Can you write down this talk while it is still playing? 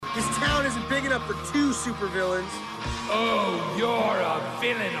This town isn't big enough for 2 supervillains. Oh, you're a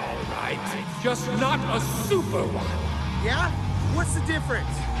villain, all right. Just not a super one. Yeah? What's the difference?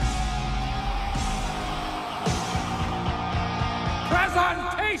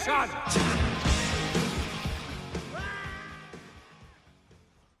 Presentation!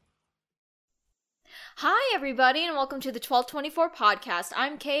 Hi, everybody, and welcome to the 1224 podcast.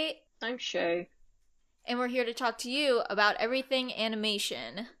 I'm Kate. I'm Shay. And we're here to talk to you about everything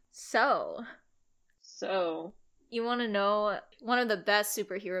animation. So, you want to know one of the best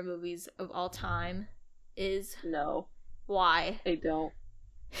superhero movies of all time is? No. Why? I don't.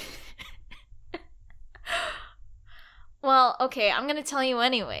 Well, okay, I'm gonna tell you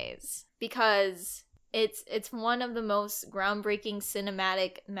anyways, because it's one of the most groundbreaking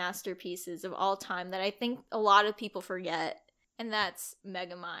cinematic masterpieces of all time that I think a lot of people forget, and that's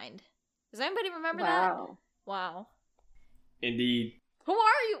Megamind. Does anybody remember that? Wow. Indeed. Who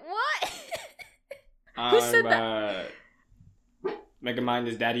are you? What? Who said that? Megamind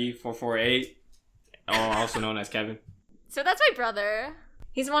is Daddy 448, also known as Kevin. So that's my brother.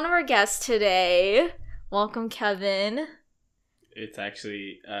 He's one of our guests today. Welcome, Kevin. It's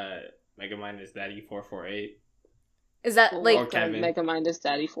actually Megamind is Daddy 448. Is that like or Kevin? Megamind is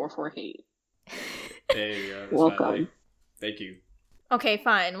Daddy 448. There you go. Welcome. Thank you. Okay,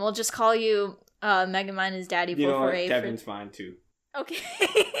 fine. We'll just call you Megamind is Daddy 448. You know what? Kevin's fine too. Okay.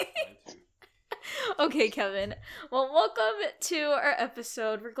 Okay, Kevin. Well, welcome to our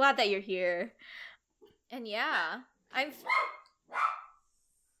episode. We're glad that you're here. And yeah, the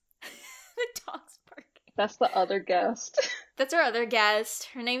dog's barking. That's the other guest. That's our other guest.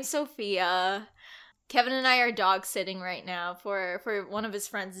 Her name's Sophia. Kevin and I are dog sitting right now for one of his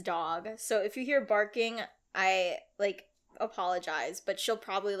friend's dog. So if you hear barking, I apologize, but she'll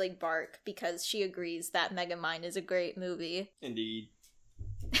probably bark because she agrees that Megamind is a great movie. Indeed.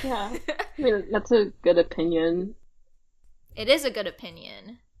 Yeah. I mean, that's a good opinion. It is a good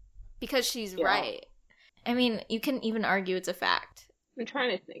opinion because she's right. I mean, you can even argue it's a fact. I'm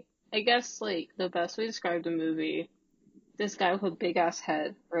trying to think. I guess, the best way to describe the movie, this guy with a big-ass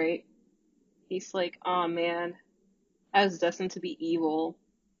head, right? He's like, aw, man, I was destined to be evil.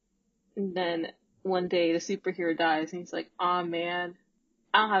 And then one day the superhero dies, and he's like, aw, man,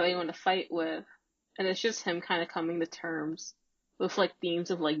 I don't have anyone to fight with. And it's just him kind of coming to terms with,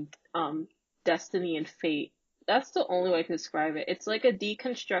 themes of, destiny and fate. That's the only way I can describe it. It's like a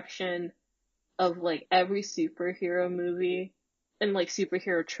deconstruction of, every superhero movie and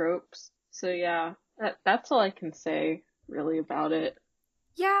superhero tropes. So yeah, that's all I can say really about it.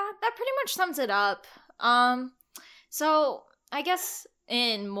 Yeah, that pretty much sums it up. So I guess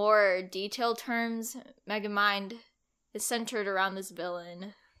in more detailed terms, Megamind is centered around this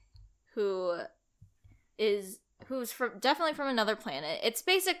villain who's definitely from another planet. It's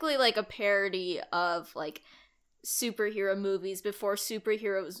basically a parody of superhero movies before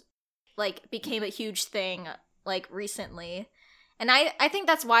superheroes became a huge thing recently. And I think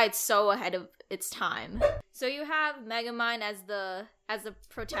that's why it's so ahead of its time. So you have Megamind as the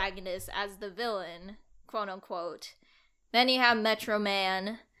protagonist, as the villain, quote unquote. Then you have Metro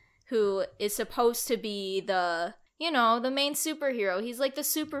Man, who is supposed to be the main superhero. He's like the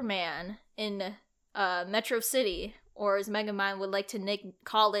Superman in Metro City, or as Megamind would like to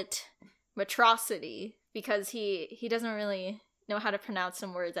call it, Metrocity, because he doesn't really know how to pronounce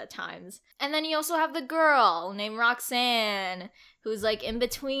some words at times. And then you also have the girl named Roxanne, who's in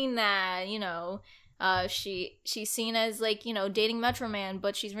between that, she's seen as dating Metro Man,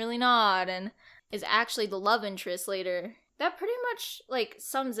 but she's really not, and is actually the love interest later. That pretty much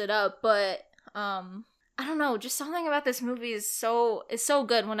sums it up, but I don't know, just something about this movie is so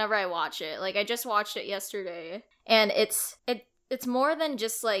good whenever I watch it. I just watched it yesterday, and it's more than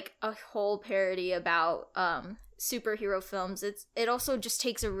just a whole parody about superhero films. It also just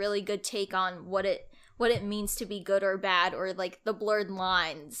takes a really good take on what it means to be good or bad, or the blurred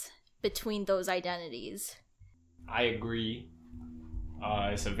lines between those identities. I agree.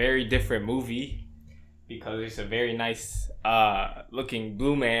 It's a very different movie because it's a very nice looking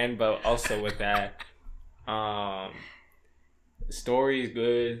blue man, but also with that the story is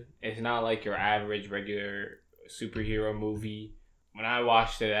good. It's not like your average regular superhero movie. When I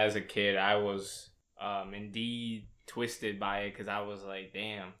watched it as a kid, I was indeed twisted by it because I was like,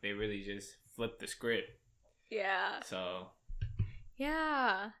 damn, they really just flipped the script. Yeah. So.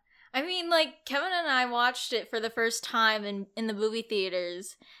 Yeah. I mean, Kevin and I watched it for the first time in the movie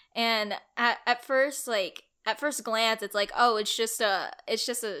theaters, and at first glance, it's oh, it's just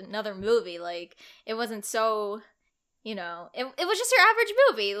another movie. It wasn't so, it was just your average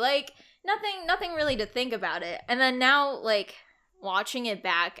movie. Nothing really to think about it. And then now, watching it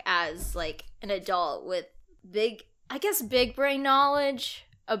back as like an adult with big brain knowledge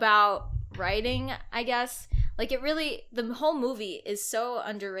about writing, I guess. Like it really, the whole movie is so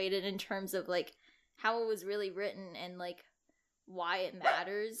underrated in terms of like how it was really written and like why it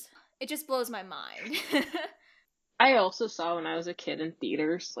matters. It just blows my mind. I also saw when I was a kid in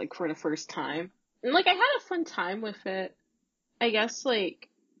theaters, like for the first time. And like I had a fun time with it. I guess like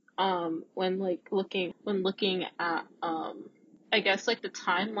when looking at I guess like the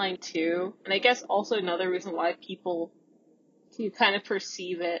timeline too. And I guess also another reason why people can kind of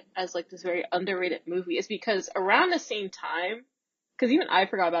perceive it as like this very underrated movie is because around the same time, because even I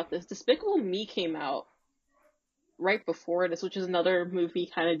forgot about this, Despicable Me came out right before this, which is another movie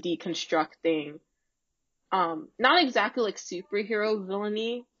kind of deconstructing not exactly like superhero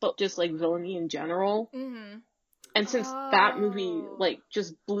villainy, but just like villainy in general. Mm-hmm. And since that movie like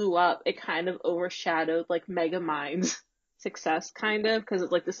just blew up, it kind of overshadowed like Megamind's success kind of because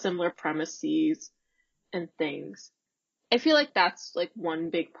it's like the similar premises and things. I feel like that's like one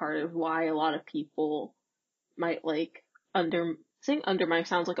big part of why a lot of people might like saying undermine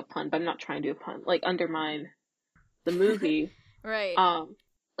sounds like a pun, but I'm not trying to do a pun. Like undermine the movie. Right.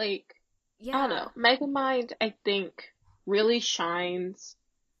 Like Yeah. I don't know. Megamind, I think, really shines.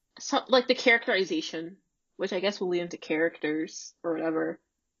 Like the characterization, which I guess will lead into characters or whatever.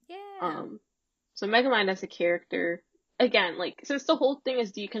 Yeah. So Megamind as a character, again, like since the whole thing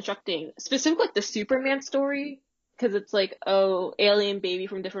is deconstructing, specifically like the Superman story, because it's like, oh, alien baby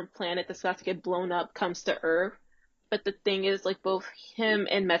from different planet that's about to get blown up comes to Earth. But the thing is, like both him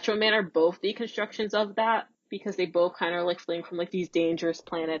and Metro Man are both deconstructions of that. Because they both kind of like fleeing from like these dangerous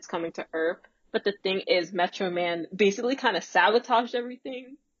planets coming to Earth. But the thing is, Metro Man basically kind of sabotaged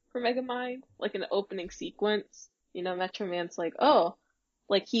everything for Megamind. Like in the opening sequence, you know, Metro Man's like, oh,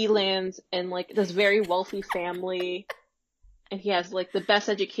 like he lands in like this very wealthy family, and he has like the best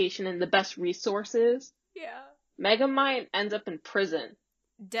education and the best resources. Yeah. Megamind ends up in prison.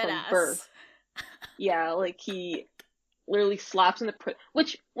 Deadass. Birth. Yeah, like he literally slaps in the prison.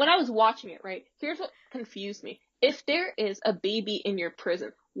 Which, when I was watching it, right, here's what confused me. If there is a baby in your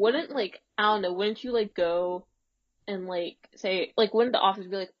prison, wouldn't, like, I don't know, wouldn't you, like, go and, like, say, like, wouldn't the office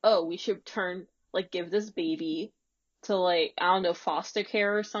be like, oh, we should give this baby to, like, I don't know, foster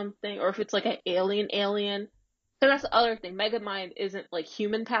care or something? Or if it's, like, an alien. Because that's the other thing. Megamind isn't, like,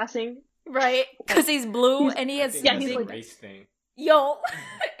 human passing. Right, because he's blue and he has that's big... a race thing. Yo!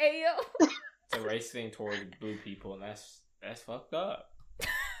 Hey, yo! It's a race thing towards blue people, and that's fucked up.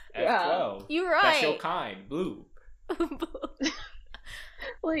 Yeah. F12. You're right. That's your kind, blue.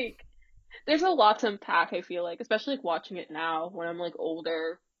 Like, there's a lot to unpack, I feel like, especially like watching it now when I'm like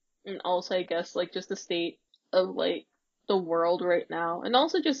older, and also I guess like just the state of like the world right now, and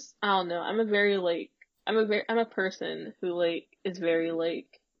also just I don't know, I'm a person who like is very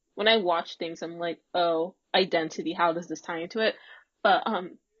like when I watch things I'm like, oh, identity, how does this tie into it? But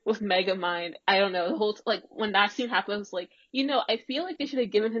with Megamind, I don't know, the whole like when that scene happened, I was like, you know, I feel like they should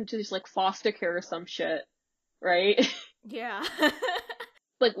have given him to just like foster care or some shit, right? Yeah.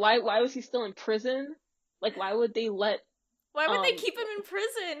 Like why was he still in prison? Like why would they let Why would they keep him in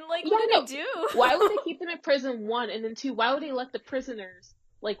prison? Like, yeah, what did they do? Why would they keep him in prison, one, and then two, why would they let the prisoners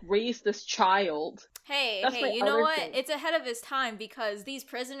like raise this child? Hey, That's you know what? thing. It's ahead of his time because these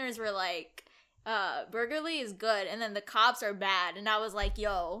prisoners were like, Burgerly is good, and then the cops are bad, and I was like,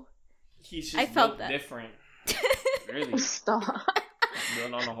 yo. He's just I felt that. different. Really. Stop.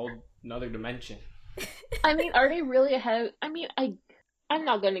 Going on a whole another dimension. I mean, are they really ahead? I mean, I'm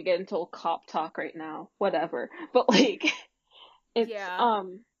not gonna get into cop talk right now. Whatever. But like, it's Yeah.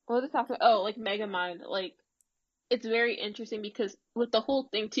 what was I talking about? Oh, like Megamind. Like, it's very interesting because with the whole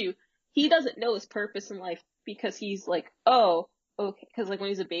thing too, he doesn't know his purpose in life because he's like, oh, okay, because like when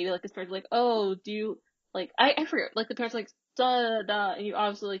he's a baby, like his parents are like, oh, do you like I forget, like the parents are like da da, and you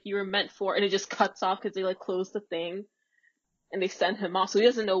obviously like you were meant for, and it just cuts off because they like close the thing, and they send him off, so he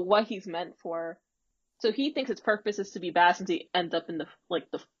doesn't know what he's meant for. So he thinks his purpose is to be bad since he ends up in the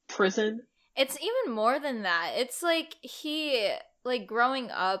prison. It's even more than that. It's like he, like,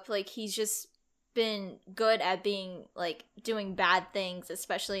 growing up, like, he's just been good at being, like, doing bad things,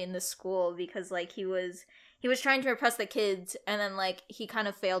 especially in the school, because, like, he was trying to impress the kids, and then, like, he kind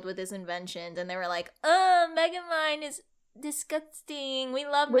of failed with his inventions, and they were like, oh, Megamind is disgusting. We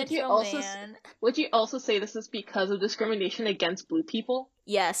love Metro Man. Would you also say this is because of discrimination against blue people?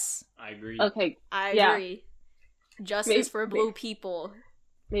 Yes. I agree. Okay. I agree. Justice for blue people.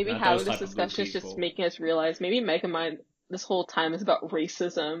 Maybe Not having those this type of discussion is blue just people. making us realize maybe Megamind this whole time is about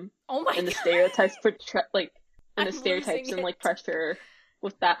racism Oh my and the god. stereotypes and I'm the stereotypes losing and like it. pressure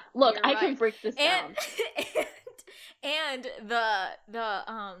with that. Look, You're I can right. break this down. And the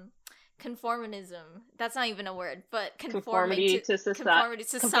conformism, that's not even a word, but Conformity to conformity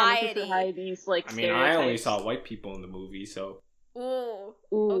to society. society's, like, I mean, I only stereotypes. saw white people in the movie, so Ooh.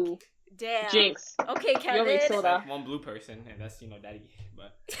 Ooh. Okay. Damn. Jinx. Okay, You owe me Kevin. soda. like one blue person, and that's Daddy.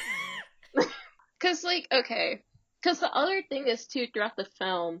 But Cause, like, okay. Cause the other thing is, too, throughout the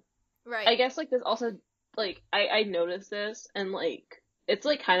film, Right. I guess, like, there's also, like, I noticed this, and, like, it's,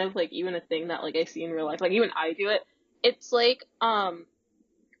 like, kind of, like, even a thing that, like, I see in real life. Like, even I do it. It's, like, no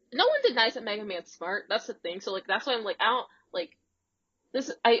one denies that Mega Man's smart. That's the thing. So, like, that's why I'm, like, I don't, like, this,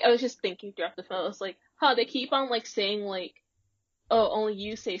 I was just thinking throughout the film, I was like, they keep on, like, saying, like, oh, only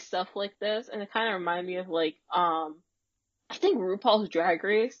you say stuff like this, and it kind of reminded me of, like, I think RuPaul's Drag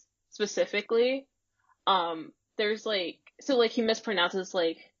Race, specifically, there's, like, so, like, he mispronounces,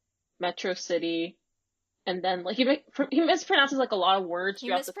 like, Metro City, and then, like, he mispronounces, like, a lot of words He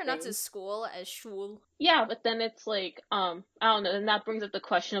throughout the mispronounces thing. school as shul. Yeah, but then it's, like, I don't know, and that brings up the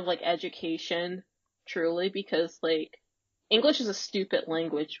question of, like, education, truly, because, like, English is a stupid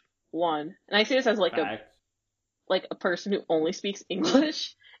language, one, and I say this as, like, fact. a person who only speaks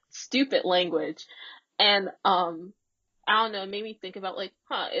English. Stupid language. And, I don't know, it made me think about, like,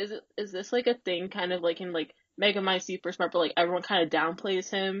 is this, like, a thing kind of, like, in, like, Megamind Super Smart, but, like, everyone kind of downplays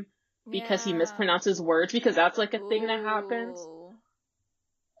him because he mispronounces words, because that's, like, a thing that happens. Ooh.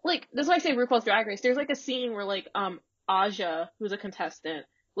 Like, this is why I say RuPaul's Drag Race. There's, like, a scene where, like, Aja, who's a contestant,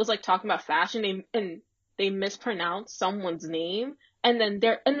 was, like, talking about fashion, and they mispronounced someone's name, and then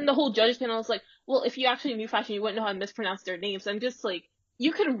the whole judges panel was like, well, if you actually knew fashion, you wouldn't know how to mispronounce their names. I'm just, like,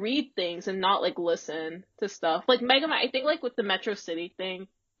 you could read things and not, like, listen to stuff. Like, Megamind, I think, like, with the Metro City thing,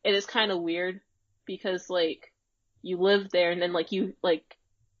 it is kind of weird, because, like, you live there, and then, like, you, like,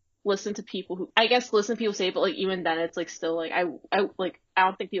 listen to people say it, but, like, even then, it's, like, still, like, I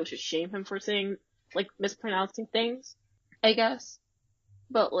don't think people should shame him for saying, like, mispronouncing things, I guess.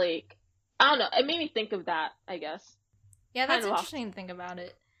 But, like, I don't know, it made me think of that, I guess. Yeah, that's Kind of interesting to think about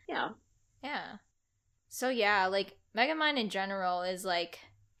it. Yeah. Yeah. So yeah, like, Megamind in general is, like,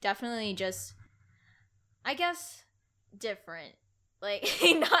 definitely just, I guess, different. Like,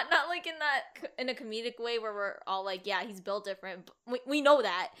 not like in a comedic way where we're all like, yeah, he's built different. We know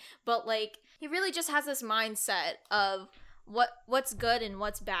that, but, like, he really just has this mindset of what's good and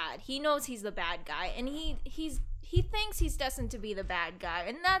what's bad. He knows he's the bad guy, and he thinks he's destined to be the bad guy,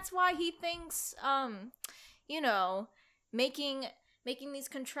 and that's why he thinks, you know, making these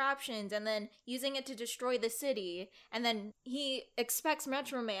contraptions and then using it to destroy the city, and then he expects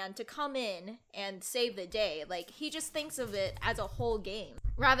Metro Man to come in and save the day. Like, he just thinks of it as a whole game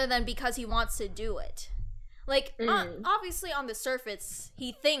rather than because he wants to do it. Like, obviously on the surface,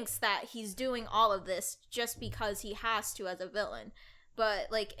 he thinks that he's doing all of this just because he has to as a villain. But,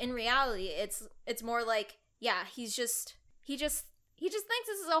 like, in reality, it's more like, yeah, he just thinks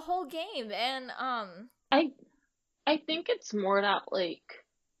this is a whole game, and, I think it's more that, like,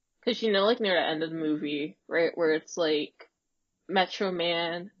 because, you know, like, near the end of the movie, right, where it's, like, Metro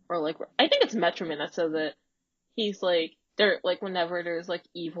Man, or, like, I think it's Metro Man that says it, he's, like, like, whenever there's, like,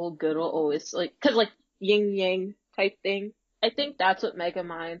 evil, good will always, like, because, like, yin-yang type thing, I think that's what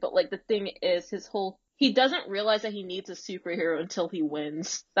Megamind, but, like, the thing is, he doesn't realize that he needs a superhero until he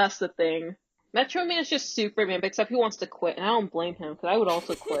wins. That's the thing. Metro Man is just Superman, but except he wants to quit, and I don't blame him, because I would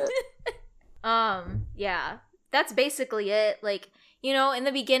also quit. Yeah. That's basically it. Like, you know, in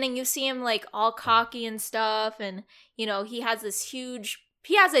the beginning, you see him, like, all cocky and stuff, and, you know, he has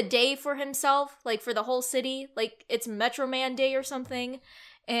a day for himself, like, for the whole city, like, it's Metro Man Day or something,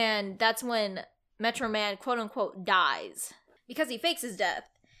 and that's when Metro Man, quote-unquote, dies, because he fakes his death,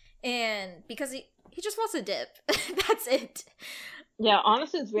 and because he just wants a dip. That's it. Yeah,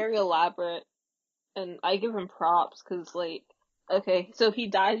 honestly, it's very elaborate, and I give him props, because, like, okay, so he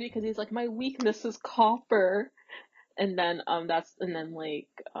dies because he's like, my weakness is copper. And then,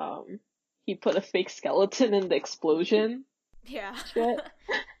 he put a fake skeleton in the explosion. Yeah. Shit.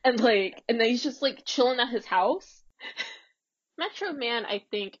 And then he's just, like, chilling at his house. Metro Man, I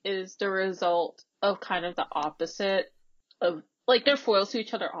think, is the result of kind of the opposite of, like, they're foils to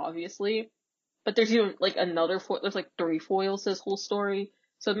each other, obviously. But there's even, like, another foil, there's, like, 3 foils to this whole story.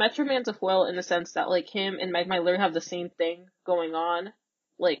 So Metro Man's a foil in the sense that, like, him and Megamind literally have the same thing going on,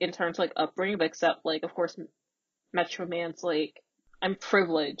 like, in terms of, like, upbringing, but except, like, of course, Metro Man's, like, I'm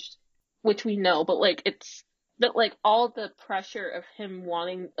privileged, which we know, but, like, it's that, like, all the pressure of him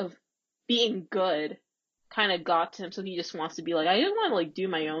of being good kind of got to him, so he just wants to be like, I just want to, like, do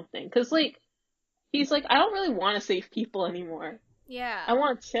my own thing, because, like, he's like, I don't really want to save people anymore. Yeah. I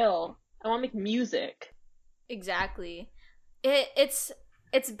want to chill. I want to make music. Exactly. It's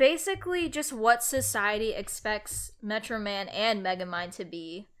it's basically just what society expects Metro Man and Megamind to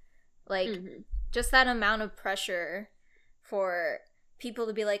be. Like, just that amount of pressure for people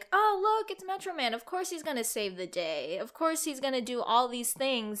to be like, oh, look, it's Metro Man. Of course he's gonna save the day. Of course he's gonna do all these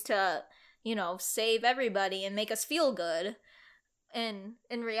things to, you know, save everybody and make us feel good. And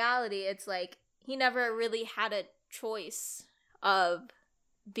in reality, it's like, he never really had a choice of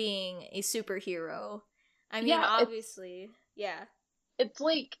being a superhero. I mean, obviously, yeah. It's,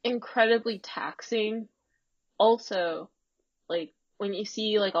 like, incredibly taxing. Also, like, when you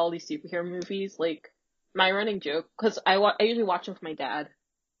see, like, all these superhero movies, like, my running joke, because I usually watch them with my dad,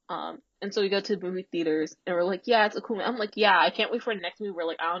 and so we go to the movie theaters, and we're like, yeah, it's a cool movie. I'm like, yeah, I can't wait for the next movie where,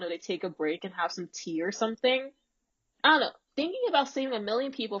 like, I don't know, they take a break and have some tea or something. I don't know. Thinking about saving 1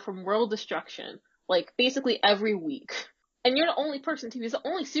 million people from world destruction, like, basically every week. And you're the only person, too. He's the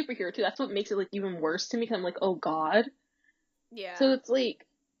only superhero, too. That's what makes it, like, even worse to me, because I'm like, oh, God. Yeah. So it's like,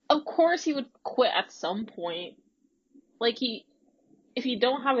 of course he would quit at some point. Like, if you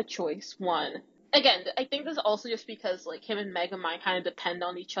don't have a choice, one. Again, I think this is also just because, like, him and Megamind kind of depend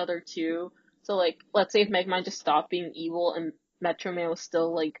on each other, too. So, like, let's say if Megamind just stopped being evil and Metro Man was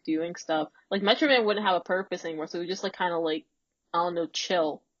still, like, doing stuff, like, Metro Man wouldn't have a purpose anymore, so he would just, like, kind of, like, I don't know,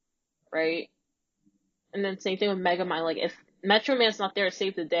 chill, right? And then same thing with Megamind, like, if Metro Man's not there to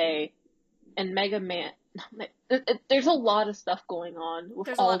save the day, and Mega Man, there's a lot of stuff going on with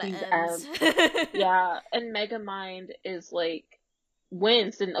There's all a lot these of M's. Yeah, and Megamind is, like,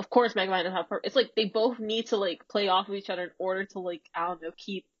 wins, and of course Megamind doesn't have purpose. It's like they both need to, like, play off of each other in order to, like, I don't know,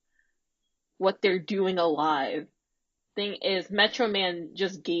 keep what they're doing alive. Thing is, Metro Man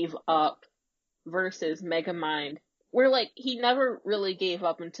just gave up versus Megamind, where, like, he never really gave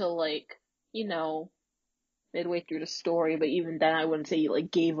up until, like, you know, midway through the story, but even then I wouldn't say he,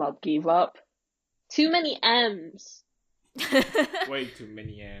 like, gave up. Too many M's. Way too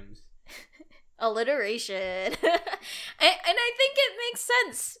many M's. Alliteration. and I think it makes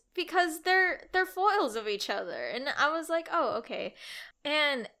sense because they're foils of each other. And I was like, oh, okay.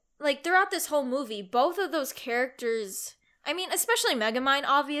 And like throughout this whole movie, both of those characters, I mean, especially Megamind,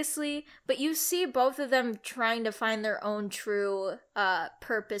 obviously, but you see both of them trying to find their own true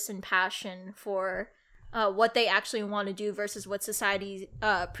purpose and passion for what they actually want to do versus what society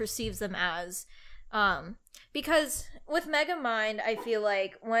perceives them as. Because with Megamind, I feel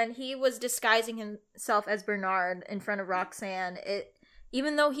like when he was disguising himself as Bernard in front of Roxanne,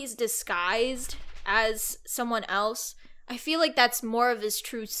 even though he's disguised as someone else, I feel like that's more of his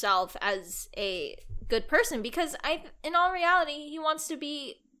true self as a good person, because in all reality, he wants to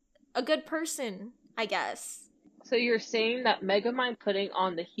be a good person, I guess. So you're saying that Megamind putting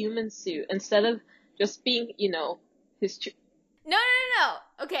on the human suit instead of just being, you know, his No.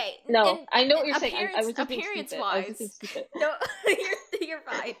 Okay. No, I know what you're saying. I was just being Appearance stupid. wise. I was just being stupid. No, you're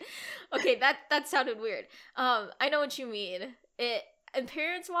fine. Okay, that sounded weird. I know what you mean.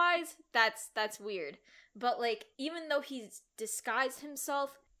 Appearance wise, that's weird. But like, even though he's disguised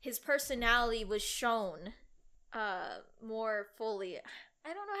himself, his personality was shown more fully.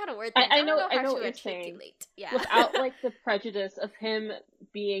 I don't know how to word things. I know how what to you're saying. Yeah. Without like the prejudice of him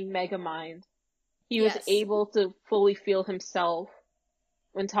being Megamind, he was able to fully feel himself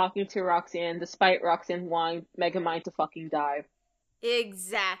when talking to Roxanne, despite Roxanne wanting Megamind to fucking die.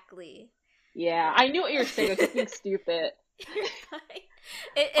 Exactly. Yeah, I knew what you were saying. I was just being stupid.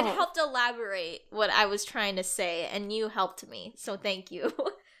 It helped elaborate what I was trying to say, and you helped me, so thank you.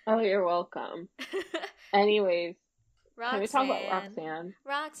 Oh, you're welcome. Anyways, Roxanne. can we talk about Roxanne?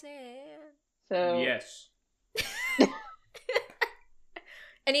 Roxanne. So Yes.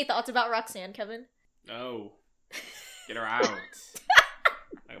 Any thoughts about Roxanne, Kevin? No. Get her out.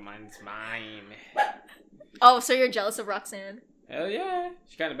 Like, mine's mine. Oh, so you're jealous of Roxanne? Hell yeah.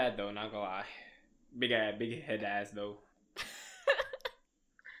 She's kind of bad though, not gonna lie. Big head ass though.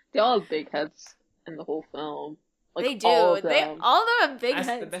 They all have big heads in the whole film. Like, they do. All of All them. of them have big That's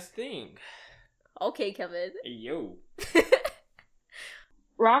heads. the best thing. Okay, Kevin. Hey, yo.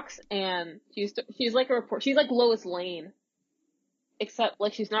 Roxanne, she's like a report. She's like Lois Lane, except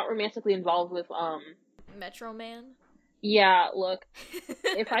like she's not romantically involved with Metro Man. Yeah, look,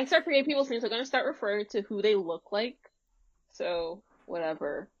 if I start forgetting people's names, I'm gonna start referring to who they look like. So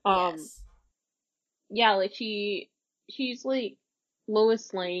whatever. Yes. Yeah, like she's like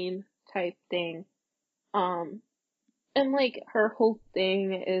Lois Lane type thing. And like her whole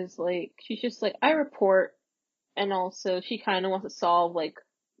thing is like she's just like I report, and also she kind of wants to solve like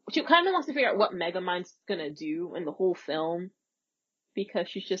she kind of wants to figure out what Megamind's gonna do in the whole film, because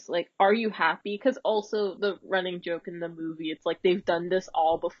she's just like, are you happy? Because also the running joke in the movie, it's like they've done this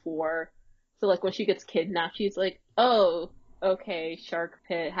all before. So like when she gets kidnapped, she's like, oh, okay, shark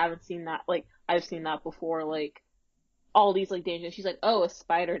pit, haven't seen that. Like, I've seen that before. Like, all these like dangers. She's like, oh, a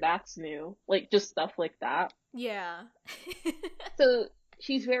spider, that's new. Like, just stuff like that. Yeah. So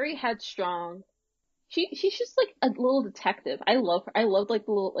she's very headstrong. She's just like a little detective. I love her. I love like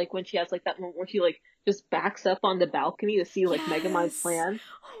the little like when she has like that moment where she like just backs up on the balcony to see like Megamind's Yes. plan.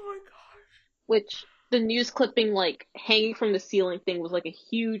 Oh my gosh. Which the news clipping like hanging from the ceiling thing was like a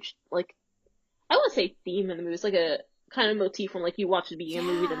huge like I wouldn't say theme in the movie. It's like a kind of motif from like you watch the beginning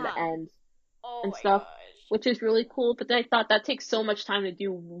of the movie then the Yeah. end Oh and my stuff, gosh. which is really cool. But then I thought that takes so much time to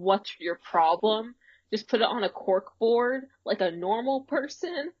do. What's your problem? Just put it on a cork board like a normal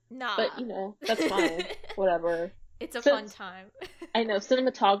person. Nah. But you know, that's fine. Whatever. It's a So- fun time. I know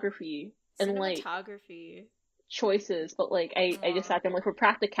cinematography and like Cinematography. choices, but like I just sat there I'm like for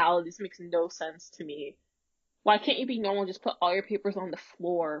practicality, this makes no sense to me. Why can't you be normal? Just put all your papers on the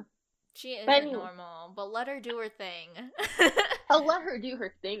floor. She isn't But anyway. normal, but let her do her thing. I'll let her do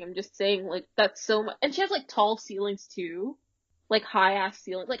her thing. I'm just saying, like, that's so much. And she has, like, tall ceilings, too. Like, high-ass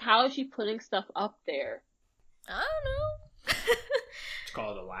ceilings. Like, how is she putting stuff up there? I don't know. It's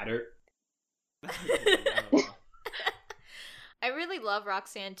called a ladder. I really love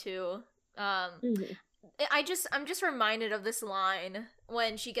Roxanne too. Mhm. I'm just reminded of this line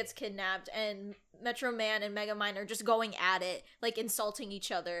when she gets kidnapped and Metro Man and Megamind are just going at it, like insulting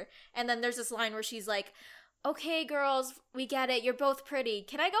each other. And then there's this line where she's like, "Okay, girls, we get it. You're both pretty.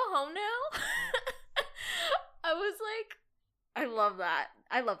 Can I go home now?" I was like, I love that.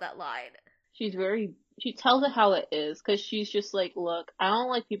 I love that line. She tells it how it is, because she's just like, look, I don't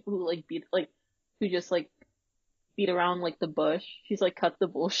like people who, like, who just, like, beat around, like, the bush. She's like, cut the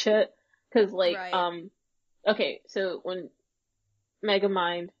bullshit. Because, like, Right. okay, so when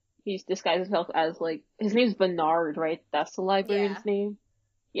Megamind, he's disguised himself as, like, his name's Bernard, right? That's the librarian's Yeah. name?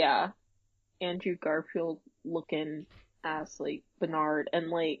 Yeah. Andrew Garfield looking as, like, Bernard. And,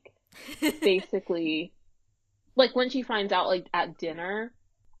 like, basically, like, when she finds out, like, at dinner,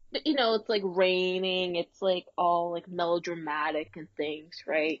 you know, it's, like, raining, it's, like, all, like, melodramatic and things,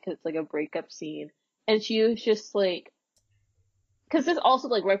 right? Because it's, like, a breakup scene. And she was just, like, because this also,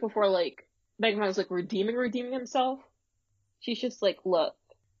 like, right before, like, Megamind was, like, redeeming himself. She's just, like, look.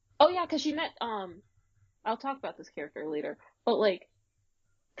 Oh, yeah, because she met, I'll talk about this character later. But, like,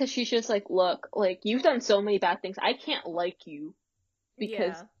 because she's just, like, look, like, you've done so many bad things. I can't like you.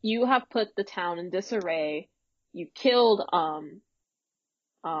 Because Yeah. you have put the town in disarray. You killed,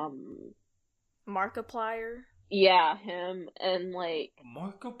 Markiplier. yeah, him, and, like,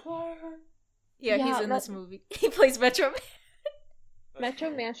 Markiplier? Yeah, Yeah, he's in that- this movie. He plays Metro Man. Metro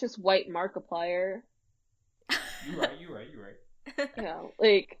Man's just white Markiplier. You're right. You know,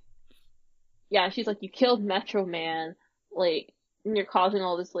 like, yeah, she's like, you killed Metro Man, like, and you're causing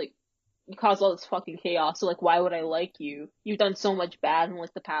all this, like, you caused all this fucking chaos, so, like, why would I like you? You've done so much bad in,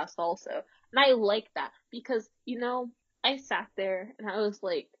 like, the past also. And I like that, because, you know, I sat there, and I was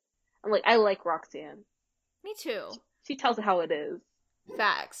like, I like Roxanne. Me too. She tells it how it is.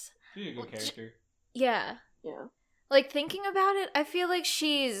 Facts. She's a good character. Yeah. Yeah. Like, thinking about it, I feel like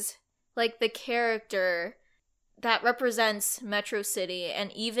she's, like, the character that represents Metro City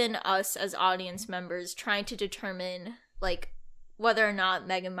and even us as audience members trying to determine, like, whether or not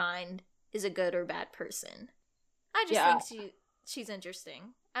Megamind is a good or bad person. I just think she's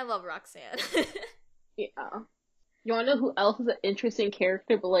interesting. I love Roxanne. Yeah. You wanna know who else is an interesting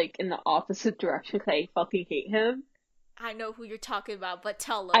character, but, like, in the opposite direction, because I fucking hate him? I know who you're talking about, but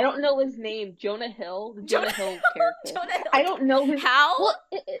tell them. I don't know his name. Jonah Hill? The Jonah Hill character. Jonah Hill. I don't know his... Hal?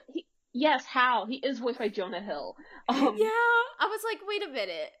 Well, yes, Hal. He is voiced by Jonah Hill. Yeah, I was like, wait a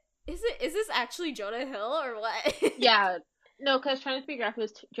minute. Is this actually Jonah Hill or what? Yeah. No, because I was trying to figure out if it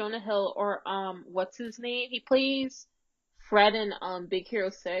was Jonah Hill or, what's his name? He plays Fred in, Big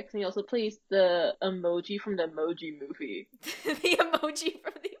Hero 6, and he also plays the emoji from the Emoji Movie. The emoji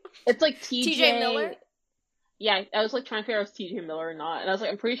from the... It's like TJ... TJ Miller? Yeah, I was, like, trying to figure out if it's TJ Miller or not, and I was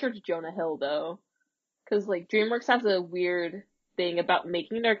like, I'm pretty sure it's Jonah Hill, though. Because, like, DreamWorks has a weird thing about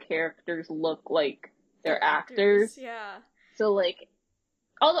making their characters look like they're actors. Yeah. So, like,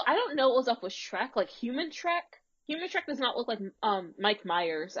 although I don't know what was up with Shrek, like, Human Shrek does not look like, Mike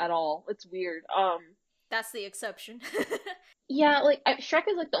Myers at all. It's weird. That's the exception. Yeah, like, Shrek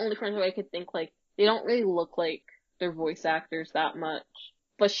is, like, the only franchise I could think, like, they don't really look like their voice actors that much.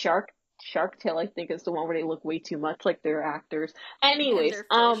 But Shark Tale, I think, is the one where they look way too much like they're actors. Anyways,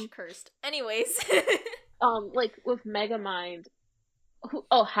 and their fish cursed. Anyways. like, with Megamind,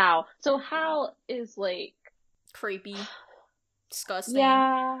 Hal. So Hal is, like... Creepy. Disgusting.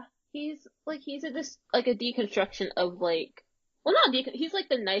 Yeah, he's a deconstruction of, like... Well, not he's, like,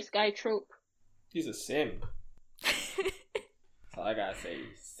 the nice guy trope. He's a simp. all I gotta say,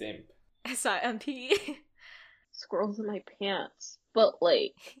 simp. S-I-M-P. Squirrels in my pants. But,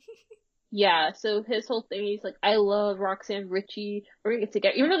 like, yeah, so his whole thing, he's like, I love Roxanne Ritchie, we're gonna get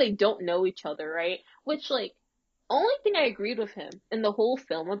together, even though they don't know each other, right? Which, like, only thing I agreed with him in the whole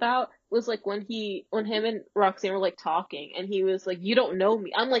film about was, like, when him and Roxanne were, like, talking, and he was like, you don't know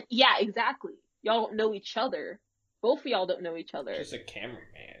me. I'm like, yeah, exactly. Y'all don't know each other. Both of y'all don't know each other. Just a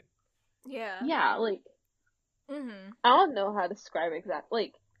cameraman. Yeah. Yeah, like, Mm-hmm. I don't know how to describe it exactly.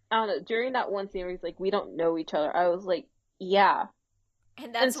 Like, I don't know, during that one scene where he's like, we don't know each other, I was like, yeah.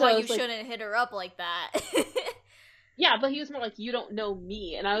 And that's so why I you was like, shouldn't hit her up like that. yeah, but he was more like, you don't know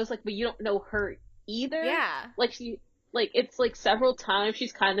me. And I was like, but you don't know her either? Yeah. Like, it's like several times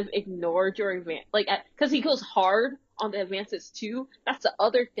she's kind of ignored your advance, like, cause he goes hard on the advances too. That's the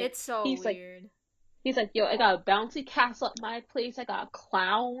other thing. It's so he's weird. He's like, yo, I got a bouncy castle at my place, I got a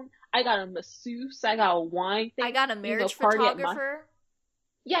clown, I got a masseuse, I got a wine thing. I got a marriage photographer.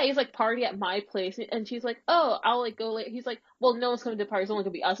 Yeah, he's like, party at my place, and she's like, oh, I'll like go later. He's like, well, no one's coming to the party, it's only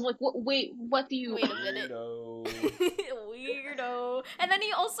gonna be us. I'm like, what? Wait, what do you? Wait a minute. Weirdo. And then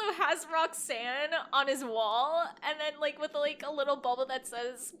he also has Roxanne on his wall, and then like with like a little bubble that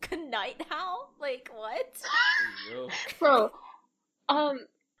says "Good night, Hal." Like what? Bro,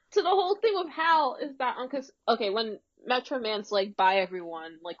 so the whole thing with Hal is that, cause okay, when Metro Man's like, bye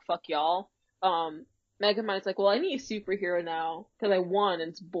everyone, like fuck y'all, Megamind's like, well, I need a superhero now, because I won and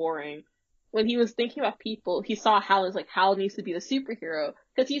it's boring. When he was thinking about people, he saw Hal as like, Hal needs to be the superhero,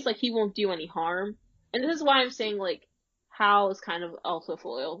 because he's like, he won't do any harm. And this is why I'm saying, like, Hal is kind of also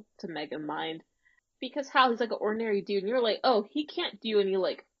loyal to Megamind. Because Hal, he's like an ordinary dude, and you're like, oh, he can't do any,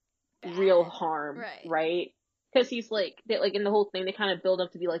 like, real harm, right? Because he's like, in the whole thing, they kind of build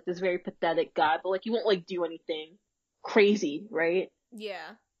up to be like this very pathetic guy, but like, he won't like do anything crazy, right?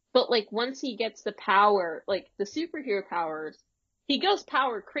 Yeah. But, like, once he gets the power, like, the superhero powers, he goes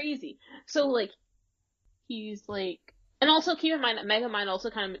power crazy. So, like, he's, like... And also, keep in mind that Megamind also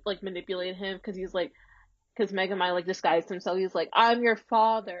kind of, like, manipulated him, because he's, like... Because Megamind, like, disguised himself. He's like, I'm your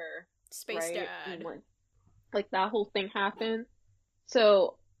father. Space right? dad. And, like, that whole thing happened.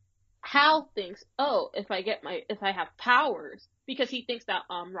 So, Hal thinks, oh, if I have powers... Because he thinks that,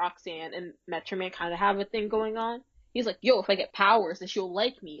 Roxanne and Metro Man kind of have a thing going on. He's like, yo, if I get powers, then she'll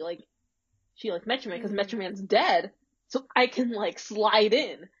like me. Like, she likes Metro Man because Metro Man's dead. So I can, like, slide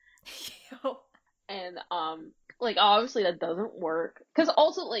in. Yo. And, like, obviously that doesn't work. Because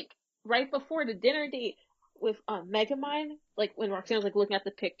also, like, right before the dinner date with, Megamind, like, when Roxanne was, like, looking at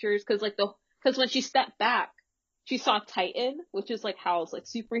the pictures, because when she stepped back, she saw Titan, which is, like, Hal's, like,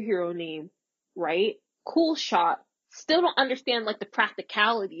 superhero name, right? Cool shot. Still don't understand, like, the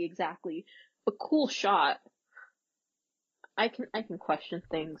practicality exactly, but cool shot. I can question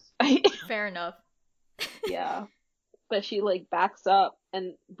things. Fair enough. Yeah. But she, like, backs up,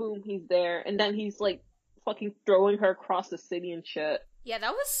 and boom, he's there, and then he's, like, fucking throwing her across the city and shit. Yeah,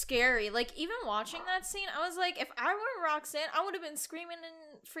 that was scary. Like, even watching that scene, I was like, if I were Roxanne, I would have been screaming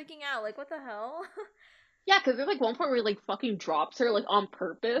and freaking out. Like, what the hell? Yeah, because there's, like, one point where he, like, fucking drops her, like, on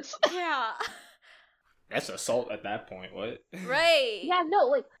purpose. Yeah. That's assault at that point, what? Right. Yeah, no,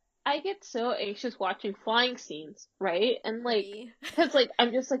 like, I get so anxious watching flying scenes, right? And, like, because, like,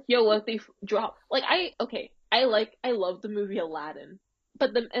 I'm just like, yo, what if they drop? Like, I love the movie Aladdin.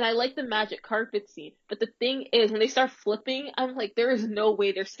 And I like the magic carpet scene. But the thing is, when they start flipping, I'm like, there is no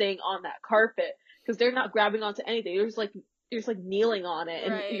way they're staying on that carpet. Because they're not grabbing onto anything. They're just, like, kneeling on it.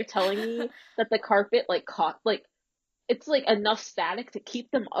 And you're telling me that the carpet, like, caught, like, it's, like, enough static to keep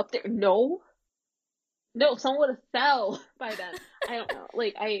them up there? No, someone would have fell by then. I don't know.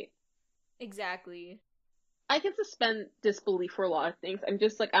 Like, Exactly. I can suspend disbelief for a lot of things. I'm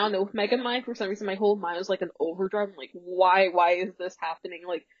just like, I don't know, with Megamind, for some reason, my whole mind was like an overdrive. I'm like, why is this happening?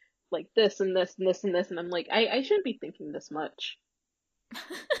 Like this and this and this and this. And I'm like, I shouldn't be thinking this much.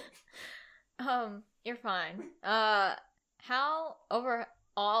 You're fine. Hal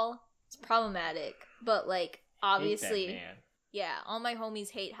overall is problematic, but like, obviously, yeah, all my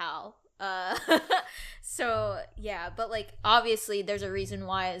homies hate Hal. So yeah, but like, obviously there's a reason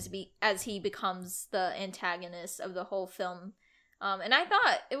why as he becomes the antagonist of the whole film. And I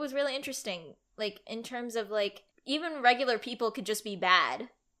thought it was really interesting, like, in terms of like, even regular people could just be bad.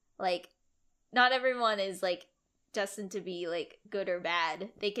 Like, not everyone is like destined to be like good or bad.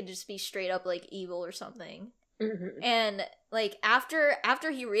 They could just be straight up like evil or something. Mm-hmm. And like, after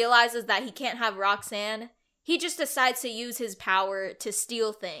he realizes that he can't have Roxanne, he just decides to use his power to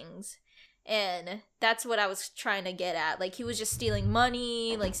steal things. And that's what I was trying to get at. Like, he was just stealing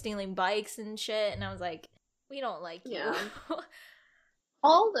money, like stealing bikes and shit. And I was like, we don't like you. Yeah.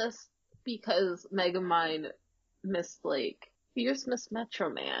 All this because Megamind missed, like, You just miss Metro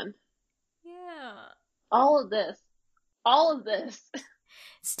Man. Yeah. All of this. All of this.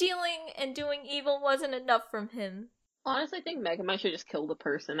 Stealing and doing evil wasn't enough from him. Honestly, I think Megamind should just kill the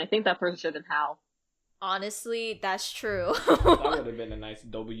person. I think that person should have been Hal. Honestly, that's true. That would have been a nice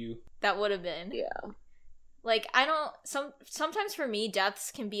W. That would have been. Yeah. Like, I don't, sometimes for me,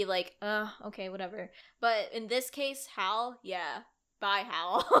 deaths can be like, okay, whatever. But in this case, Hal, yeah. Bye,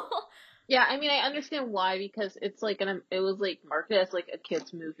 Hal. Yeah, I mean, I understand why, because it's like it was like marketed as like a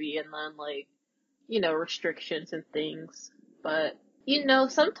kids movie, and then like, restrictions and things. But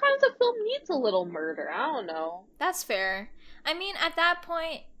sometimes a film needs a little murder. I don't know. That's fair. I mean, at that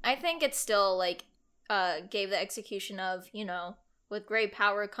point, I think it's still, like, gave the execution of, with great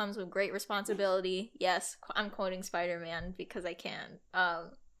power comes with great responsibility. Yes, I'm quoting Spider-Man because I can.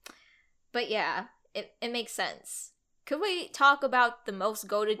 But yeah, it makes sense. Could we talk about the most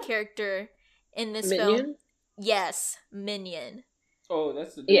goated character in this Minion? film? Yes, Minion. Oh,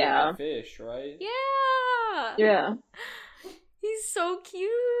 that's the dude Yeah. with the fish, right? Yeah! Yeah. He's so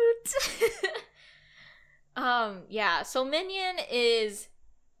cute. Yeah, so Minion is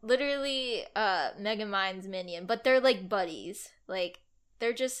literally Megamind's minion, but they're like buddies. Like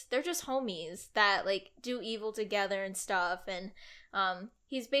they're just homies that like do evil together and stuff, and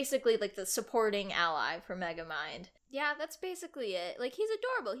he's basically like the supporting ally for Megamind. Yeah, that's basically it. Like, he's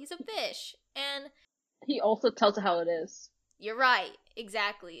adorable. He's a fish. And He also tells it how it is. you're right.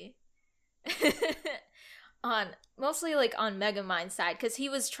 Exactly. Mostly like on Megamind's side, because he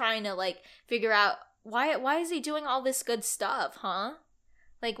was trying to like figure out why is he doing all this good stuff, huh?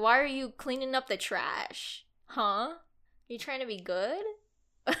 Like, why are you cleaning up the trash? Huh? You trying to be good?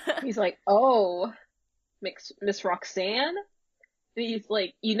 He's like, oh, Miss Roxanne? And he's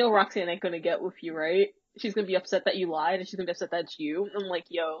like, Roxanne ain't gonna get with you, right? She's gonna be upset that you lied, and she's gonna be upset that it's you. I'm like,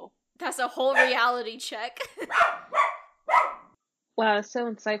 yo. That's a whole reality check. Wow, so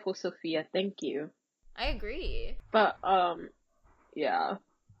insightful, Sophia. Thank you. I agree. But, yeah.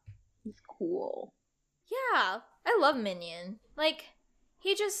 He's cool. Yeah, I love Minion. Like,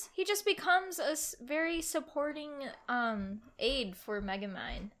 he just becomes a very supporting aid for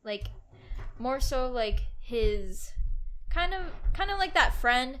Megamind. Like, more so like his kind of like that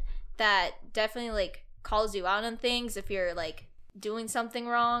friend that definitely like calls you out on things if you're like doing something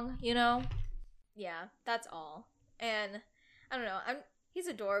wrong, Yeah, that's all. And I don't know, he's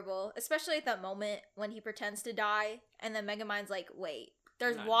adorable, especially at that moment when he pretends to die and then Megamind's like, "Wait,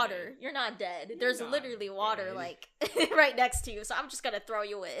 there's water. Dead. You're not dead. You're There's not literally water dead." like right next to you, so I'm just gonna throw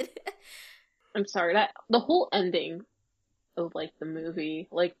you in." I'm sorry, that the whole ending of like the movie,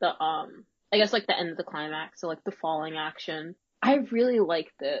 like the I guess like the end of the climax, so like the falling action, I really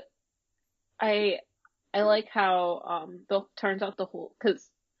liked it. I like how turns out the whole, because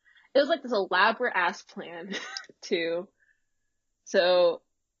it was like this elaborate ass plan too. So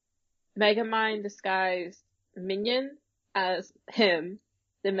Megamind disguised Minion as him,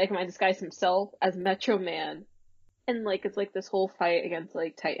 then Megamind disguised himself as Metro Man, and like it's like this whole fight against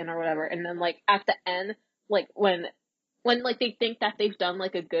like Titan or whatever, and then like at the end, like when like they think that they've done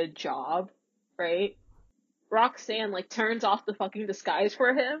like a good job, right? Roxanne like turns off the fucking disguise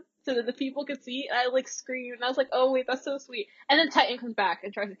for him so that the people could see, and I like screamed, and I was like, oh wait, that's so sweet. And then Titan comes back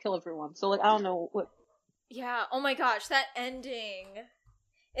and tries to kill everyone. So like I don't know what. Yeah, oh my gosh, that ending.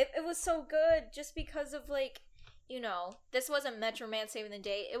 It was so good just because of like, this wasn't Metro Man saving the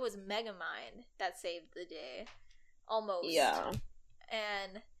day, it was Megamind that saved the day. Almost. Yeah.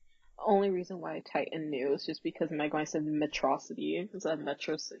 And Only reason why Titan knew is just because Megamind said Metrocity instead of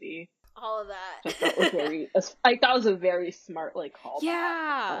Metro City. all of that. I thought it was a very smart like callback.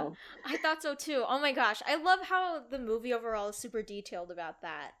 Yeah, I thought so too. Oh my gosh, I love how the movie overall is super detailed about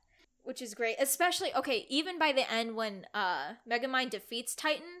that, which is great. Especially, okay, even by the end when Megamind defeats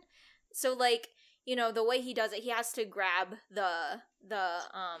Titan, so like, the way he does it, he has to grab the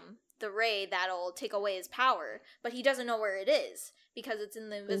ray that'll take away his power, but he doesn't know where it is because it's in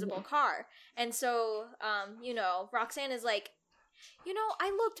the invisible car. And so Roxanne is like,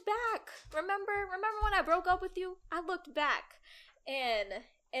 I looked back. Remember when I broke up with you? I looked back. And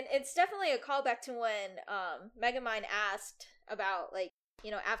it's definitely a callback to when Megamind asked about, like,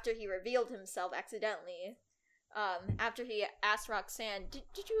 after he revealed himself accidentally, after he asked Roxanne,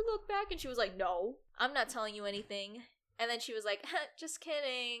 did you look back? And she was like, no, I'm not telling you anything. And then she was like, just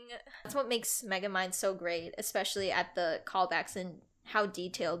kidding. That's what makes Megamind so great, especially at the callbacks and how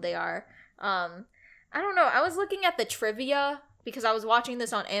detailed they are. I don't know, I was looking at the trivia because I was watching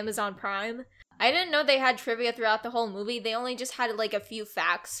this on Amazon Prime. I didn't know they had trivia throughout the whole movie. They only just had like a few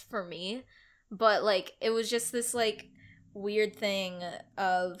facts for me. But like, it was just this like weird thing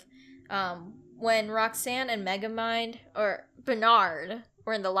of when Roxanne and Megamind, or Bernard,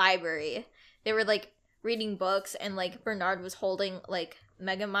 were in the library, they were, like, reading books, and, like, Bernard was holding, like,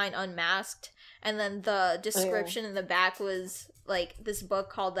 Megamind unmasked, and then the description in the back was, like, this book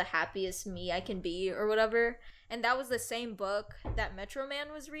called The Happiest Me I Can Be, or whatever, and that was the same book that Metro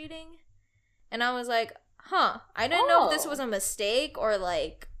Man was reading, and I was like, huh, I didn't know if this was a mistake, or,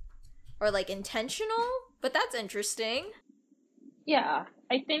 like, intentional, but that's interesting. Yeah,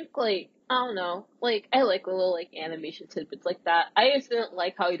 I think, like, I don't know, like, I like little, like, animation tidbits like that. I just didn't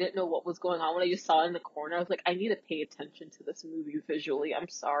like how I didn't know what was going on when I just saw it in the corner. I was like, I need to pay attention to this movie visually. I'm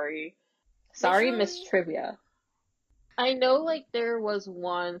sorry. Sorry, Miss Visually? Trivia. I know, like, there was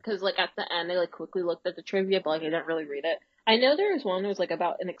one, because, like, at the end, I, like, quickly looked at the trivia, but, like, I didn't really read it. I know there was one that was, like,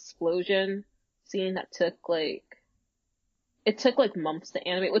 about an explosion scene that took, like, it took, like, months to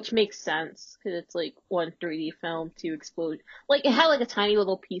animate, which makes sense, because it's, like, one 3D film, two explode. Like, it had, like, a tiny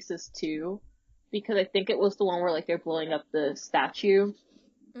little pieces, too, because I think it was the one where, like, they're blowing up the statue,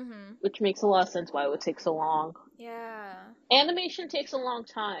 Mm-hmm. which makes a lot of sense why it would take so long. Yeah. Animation takes a long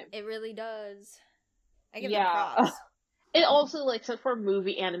time. It really does. I give them Yeah. props. It also, like, so for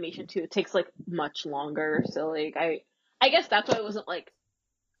movie animation, too, it takes, like, much longer, so, like, I guess that's why it wasn't, like,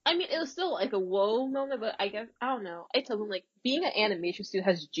 I mean, it was still, like, a whoa moment, but I guess, I don't know. I tell them, like, being an animation student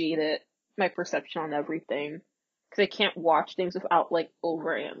has jaded my perception on everything. Because I can't watch things without, like,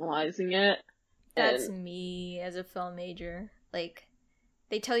 overanalyzing it. That's And, me as a film major. Like,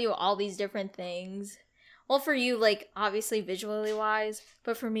 they tell you all these different things. Well, for you, like, obviously visually wise,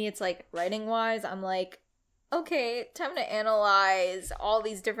 but for me, it's like writing wise, I'm like, okay, time to analyze all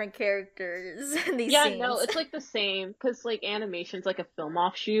these different characters and these yeah, scenes. no, it's, like, the same. Because, like, animation's, like, a film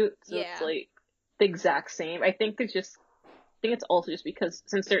offshoot. So Yeah. it's, like, the exact same. I think it's also just because,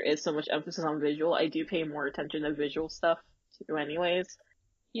 since there is so much emphasis on visual, I do pay more attention to visual stuff, too, anyways.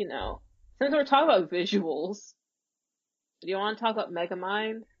 You know. Since we're talking about visuals, do you want to talk about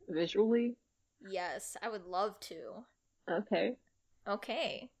Megamind visually? Yes, I would love to. Okay.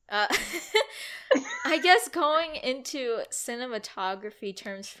 Okay. I guess going into cinematography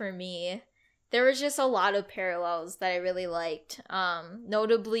terms for me, there was just a lot of parallels that I really liked.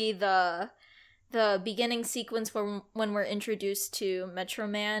 Notably the beginning sequence when we're introduced to Metro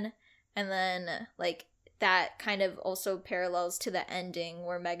Man, and then like that kind of also parallels to the ending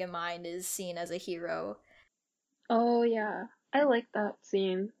where Megamind is seen as a hero. Oh, yeah. I like that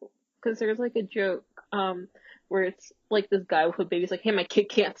scene. Because there's, like, a joke, where it's, like, this guy with a baby's like, hey, my kid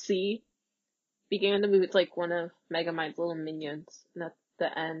can't see. Beginning of the movie, it's, like, one of Megamind's little minions. And at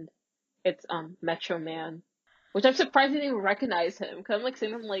the end, it's, Metro Man. Which I'm surprised you didn't even recognize him. Because I'm, like,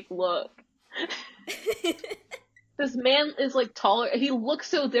 seeing him, like, look. This man is, like, taller. He looks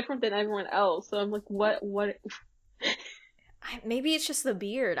so different than everyone else. So I'm like, what? Maybe it's just the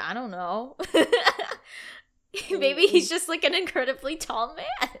beard. I don't know. Maybe he's just like an incredibly tall man.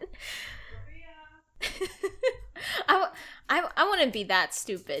 I wouldn't be that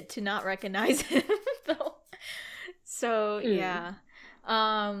stupid to not recognize him though. So yeah.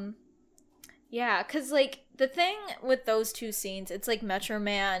 Yeah, cuz like the thing with those two scenes, it's like Metro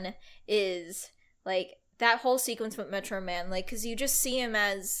Man is like that whole sequence with Metro Man, like, cuz you just see him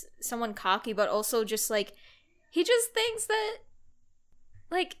as someone cocky, but also just like he just thinks that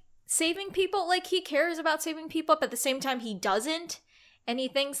like saving people, like he cares about saving people, but at the same time he doesn't, and he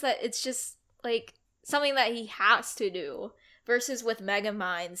thinks that it's just like something that he has to do. Versus with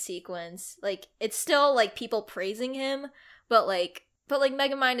Megamind's sequence, like it's still like people praising him, but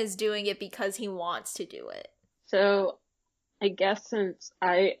Megamind is doing it because he wants to do it. So, I guess since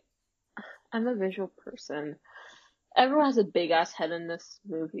I'm a visual person, everyone has a big ass head in this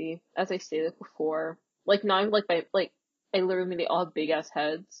movie, as I stated before. Like, not even I literally mean they all have big ass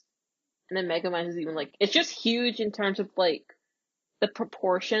heads. And then Megamind is even, like, it's just huge in terms of, like, the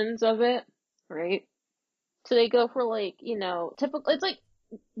proportions of it, right? So they go for, like, you know, typical, it's like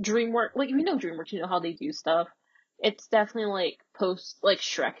DreamWorks, like, if you know DreamWorks, you know how they do stuff. It's definitely, like,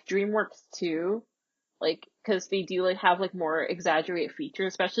 Shrek DreamWorks, too. Like, cause they do, like, have, like, more exaggerated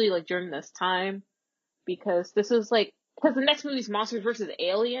features, especially, like, during this time. Because this is, like, because the next movie's Monsters vs.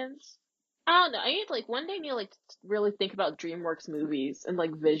 Aliens. I don't know. I need to, like, one day I need to, like, really think about DreamWorks movies and,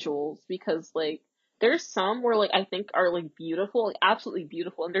 like, visuals, because, like, there's some where, like, I think are, like, beautiful, like, absolutely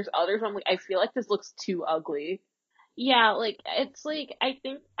beautiful, and there's others where I'm like, I feel like this looks too ugly. Yeah, like, it's, like, I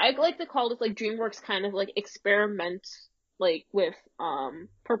think, I'd like to call this, like, DreamWorks kind of, like, experiment, like, with,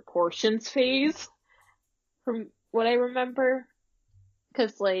 proportions phase, from what I remember.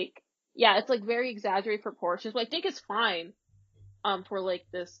 Cause, like, yeah, it's, like, very exaggerated proportions, but I think it's fine. For, like,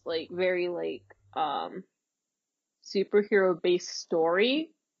 this, like, very, like, superhero-based story,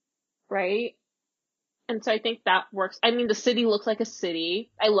 right? And so I think that works. I mean, the city looks like a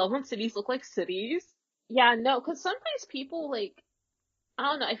city. I love when cities look like cities. Yeah, no, because sometimes people like, I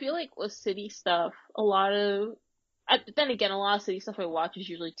don't know, I feel like with city stuff, then again, a lot of city stuff I watch is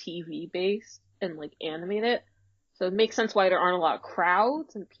usually TV based and like animated. So it makes sense why there aren't a lot of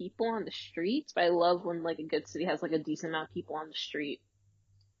crowds and people on the streets, but I love when like a good city has like a decent amount of people on the street.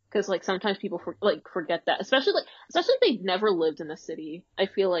 Because like sometimes people forget that, especially if they've never lived in a city. I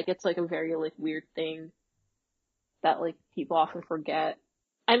feel like it's like a very like weird thing that like people often forget.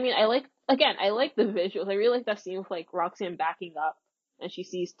 I mean, I like the visuals. I really like that scene with like Roxanne backing up and she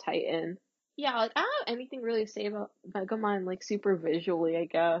sees Titan. Yeah, like I don't have anything really to say about Megamind like super visually, I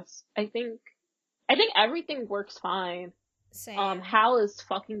guess. I think everything works fine. Same. Hal is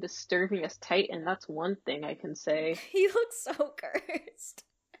fucking disturbing as Titan. That's one thing I can say. He looks so cursed.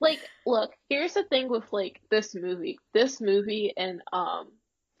 Like, look, here's the thing with like this movie and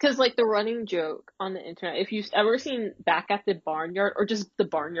because like the running joke on the internet, if you've ever seen Back at the Barnyard or just the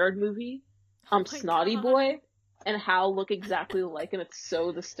Barnyard movie, Snotty God. Boy and Hal look exactly alike, and it's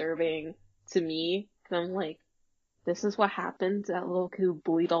so disturbing to me because I'm like, this is what happened to that little kid who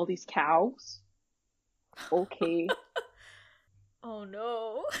bullied all these cows. Okay. Oh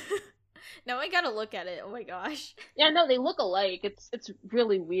no. Now I gotta look at it. Oh my gosh. Yeah, no, they look alike. It's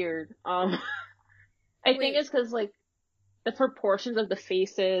really weird. I think it's because like the proportions of the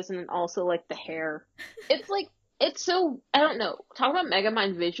faces and then also like the hair. It's like it's so I don't know. Talking about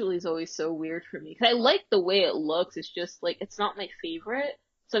Megamind visually is always so weird for me because I like the way it looks. It's just like it's not my favorite,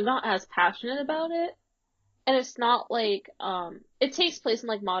 so I'm not as passionate about it. And it's not like it takes place in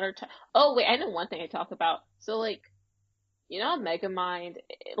like modern time. Oh wait, I know one thing I talk about. So like, you know, Megamind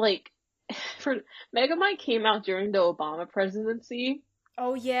like. For Megamind came out during the Obama presidency.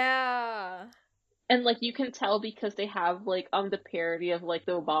 Oh yeah. And like you can tell because they have like the parody of like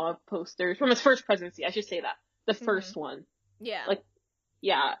the Obama posters from his first presidency. I should say that. The first one. Yeah. Like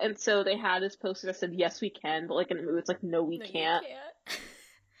yeah, and so they had this poster that said yes we can, but like in the movie it's like no we can't.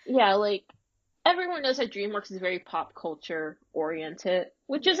 Yeah, like everyone knows that DreamWorks is very pop culture oriented,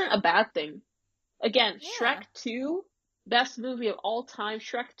 which isn't a bad thing. Again, Shrek 2, best movie of all time,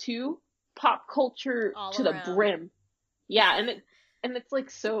 Shrek 2. Pop culture all to around. The brim. Yeah, and it's like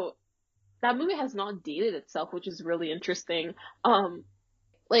so that movie has not dated itself, which is really interesting.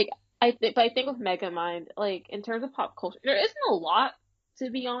 Like I think with Megamind, like in terms of pop culture, there isn't a lot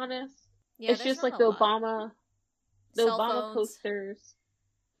to be honest. Yeah, it's just like the Obama posters.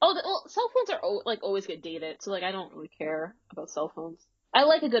 Oh, cell phones are like always get dated, so like I don't really care about cell phones. I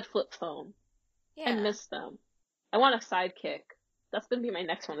like a good flip phone. Yeah. I miss them. I want a sidekick. That's gonna be my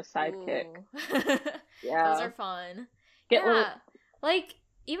next one, a sidekick. Yeah. Those are fun. Little... Like,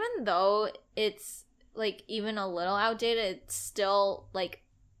 even though it's, like, even a little outdated, it's still, like,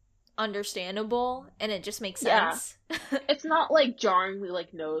 understandable, and it just makes sense. Yeah. It's not, like, jarringly,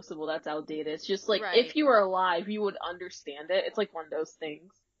 like, noticeable that's outdated. It's just, like, if you were alive, you would understand it. It's, like, one of those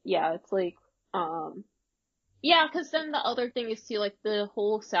things. Yeah, it's, like, yeah, because then the other thing is, too, like, the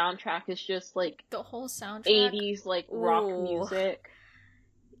whole soundtrack is just, like... The whole soundtrack? 80s, like, rock music.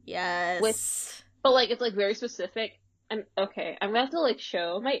 Yes. But, like, it's, like, very specific. And, okay, I'm gonna have to, like,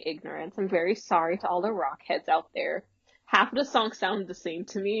 show my ignorance. I'm very sorry to all the rock heads out there. Half of the songs sounded the same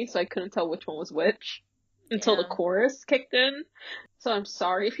to me, so I couldn't tell which one was which until the chorus kicked in. So I'm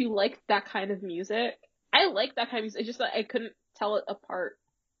sorry if you like that kind of music. I like that kind of music, it's just that I couldn't tell it apart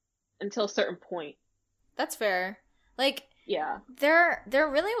until a certain point. That's fair. Like, yeah, they're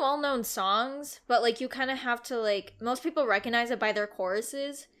really well-known songs, but, like, you kind of have to, like, most people recognize it by their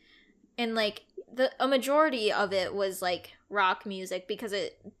choruses, and, like, a majority of it was, like, rock music, because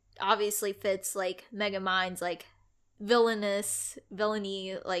it obviously fits, like, Megamind's, like,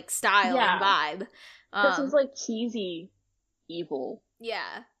 villainy, like, style and vibe. This is, like, cheesy evil.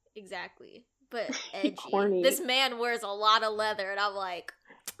 Yeah, exactly. But edgy. Corny. This man wears a lot of leather, and I'm like...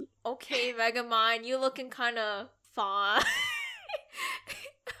 Okay, Megamind, you looking kind of fun.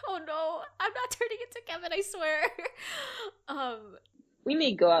 Oh no, I'm not turning into Kevin, I swear. We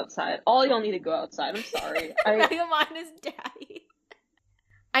need to go outside. All y'all need to go outside. I'm sorry. Megamind is daddy.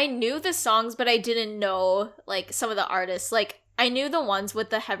 I knew the songs, but I didn't know, like, some of the artists. Like, I knew the ones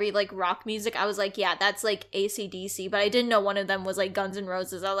with the heavy, like, rock music. I was like, yeah, that's, like, AC/DC, but I didn't know one of them was, like, Guns N'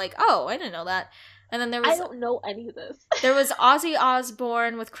 Roses. I was like, oh, I didn't know that. And then there was... I don't know any of this. There was Ozzy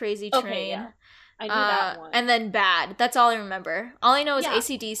Osbourne with Crazy Train. Okay, yeah. I knew that one. And then Bad. That's all I remember. All I know is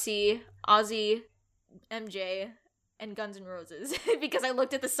AC/DC, Ozzy, MJ, and Guns N' Roses. Because I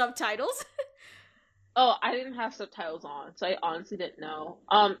looked at the subtitles. Oh, I didn't have subtitles on, so I honestly didn't know.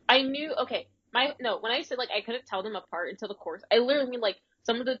 I knew, okay, when I said like I couldn't tell them apart until the chorus, I literally mean like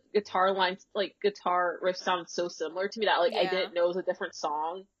some of the guitar lines, like guitar riffs, sound so similar to me that like I Yeah. didn't know it was a different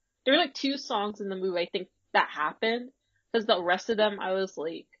song. There were like 2 songs in the movie I think that happened, because the rest of them I was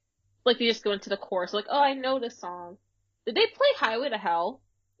like they just go into the chorus like, oh, I know this song. Did they play Highway to Hell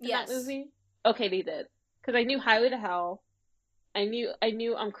in Yes. that movie? Okay, they did, because I knew Highway to Hell. I knew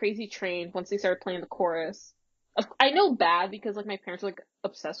Crazy Train once they started playing the chorus. I know Bad because like my parents were like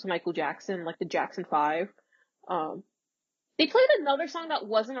obsessed with Michael Jackson, like the Jackson 5. They played another song that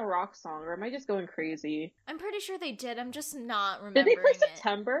wasn't a rock song, or am I just going crazy? I'm pretty sure they did. I'm just not Did remembering they play it.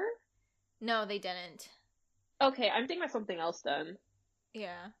 September? No, they didn't. Okay, I'm thinking about something else then.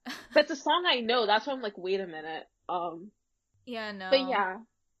 Yeah. That's a song I know. That's why I'm like, wait a minute. Yeah, no. But yeah,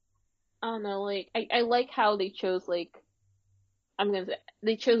 I don't know. Like, I like how they chose like,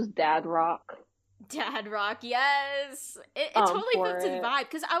 they chose dad rock. Dad rock, yes. It totally For fits his it. vibe.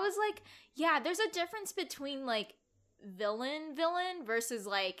 Because I was like, yeah, there's a difference between like villain versus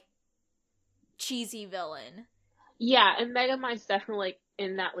like cheesy villain. Yeah, and Megamind's definitely like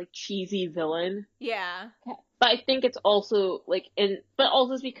in that like cheesy villain. Yeah. But I think it's also like but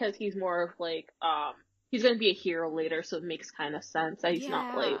also it's because he's more of like he's gonna be a hero later, so it makes kind of sense that he's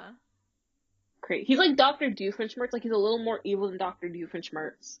not like crazy. He's like Dr. Doofenshmirtz, like he's a little more evil than Dr.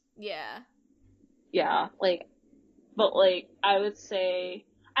 Doofenshmirtz. Yeah. Yeah, like, but like I would say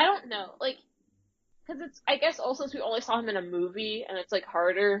I don't know, like, because it's I guess also since we only saw him in a movie, and it's like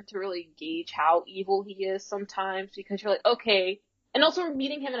harder to really gauge how evil he is sometimes because you're like, okay. And also we're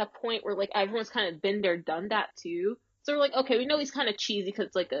meeting him at a point where like everyone's kind of been there, done that too. So we're like, okay, we know he's kind of cheesy because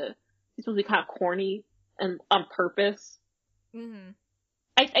it's like he's supposed to be kind of corny and on purpose. Mm-hmm.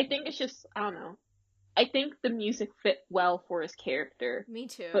 I think it's just, I don't know. I think the music fit well for his character. Me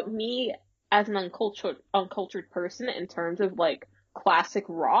too. But me as an uncultured person in terms of like classic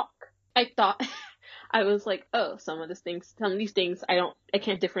rock, I thought I was like, oh, some of these things I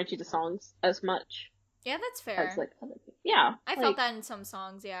can't differentiate the songs as much. Yeah, that's fair. As like other things. Yeah. I felt that in some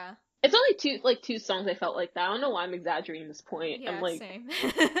songs, yeah. It's only two songs I felt like that. I don't know why I'm exaggerating this point. Yeah, I'm like, same.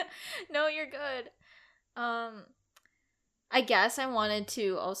 No, you're good. I guess I wanted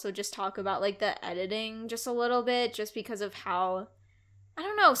to also just talk about like the editing just a little bit, just because of how, I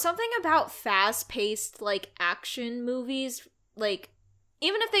don't know, something about fast-paced like action movies, like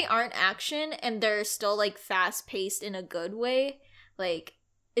even if they aren't action and they're still like fast-paced in a good way, like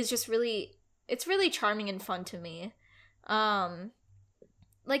it's really charming and fun to me.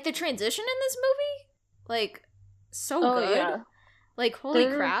 Like the transition in this movie, like so good. Yeah. Like holy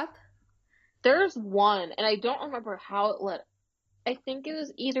crap. There's one, and I don't remember how it let. I think it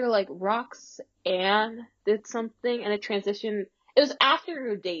was either like Roxanne did something and a transition. It was after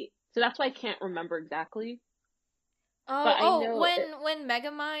her date, so that's why I can't remember exactly. When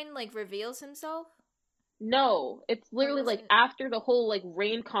Megamind like reveals himself? No, it's literally like after the whole like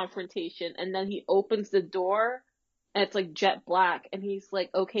rain confrontation, and then he opens the door, and it's like jet black, and he's like,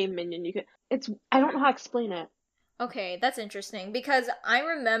 "Okay, minion, you can." I don't know how to explain it. Okay, that's interesting because I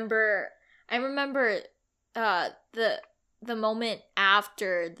remember the moment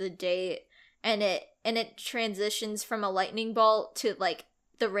after the date, and it transitions from a lightning bolt to like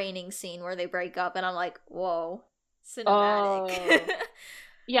the raining scene where they break up, and I'm like, whoa, cinematic.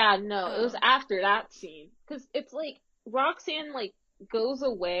 Yeah, no, it was after that scene, because it's like Roxanne like goes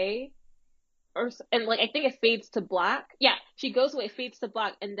away, and like I think it fades to black. Yeah, she goes away, fades to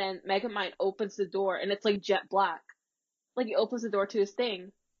black, and then Megamind opens the door, and it's like jet black. Like he opens the door to his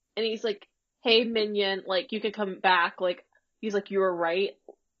thing, and he's like, "Hey minion, like you can come back." Like he's like, "You were right,"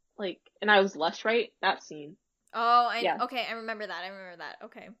 like, and I was less right. That scene. Okay, I remember that.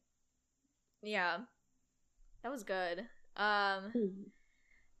 Okay, yeah, that was good.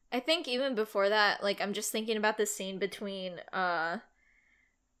 I think even before that, like I'm just thinking about the scene between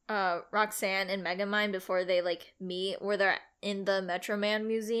Roxanne and Megamind before they like meet, where they're in the Metro Man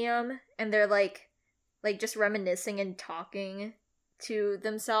museum and they're like just reminiscing and talking to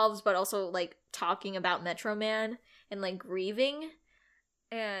themselves, but also like talking about Metro Man and like grieving.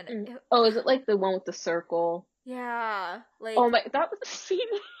 And is it like the one with the circle? Yeah, like that was the scene.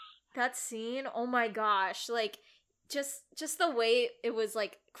 That scene, oh my gosh, like just the way it was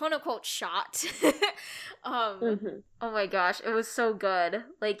like quote unquote shot. Oh my gosh, it was so good.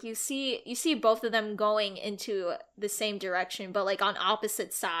 Like you see both of them going into the same direction but like on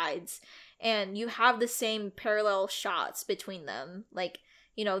opposite sides, and you have the same parallel shots between them, like,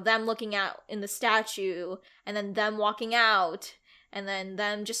 you know, them looking out in the statue and then them walking out and then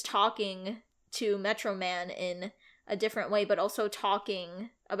them just talking to Metro Man in a different way but also talking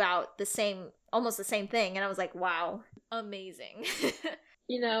about almost the same thing, and I was like, wow, amazing.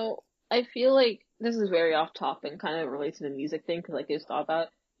 You know, I feel like this is very off topic and kind of relates to the music thing because like I just thought about it.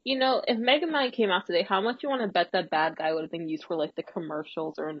 You know, if Megamind came out today, how much you want to bet that bad guy would have been used for like the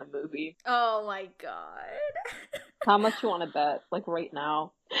commercials or in the movie? Oh my god. How much you want to bet? Like right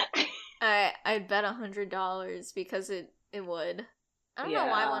now? I'd bet $100 because it would. I don't know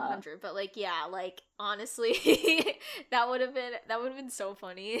why Yeah. 100, but like yeah, like honestly, that would have been so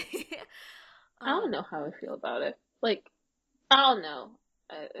funny. I don't know how I feel about it. Like, I don't know.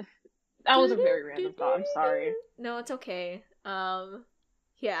 That was a very random thought. I'm sorry. No, it's okay.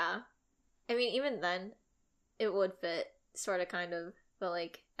 Yeah. I mean, even then, it would fit, sort of, kind of, but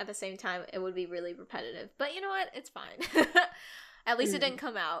like at the same time, it would be really repetitive. But you know what? It's fine. At least it didn't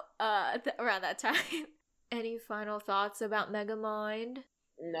come out around that time. Any final thoughts about Megamind?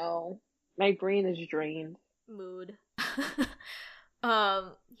 No. My brain is drained. Mood.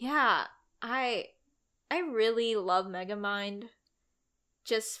 Yeah, I really love Megamind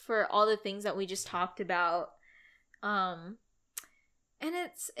just for all the things that we just talked about. And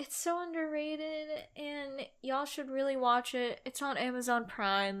it's so underrated and y'all should really watch it. It's on Amazon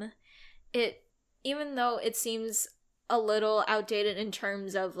Prime. Even though it seems a little outdated in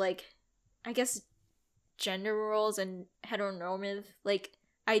terms of like I guess gender roles and heteronormative like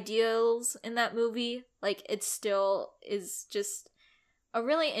ideals in that movie, like it still is just a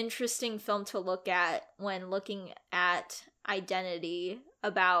really interesting film to look at when looking at identity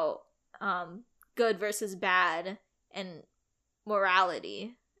about good versus bad and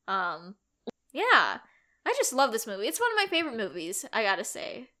morality. Yeah, I just love this movie. It's one of my favorite movies, I gotta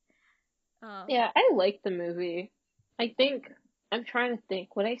say. Yeah, I like the movie. I'm trying to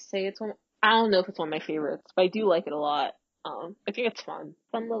think. Would I say it's one? I don't know if it's one of my favorites, but I do like it a lot. I think it's fun.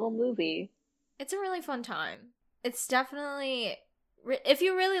 Fun little movie. It's a really fun time. It's definitely, if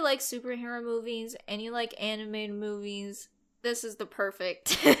you really like superhero movies and you like animated movies, this is the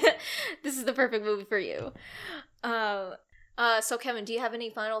perfect movie for you. So Kevin, do you have any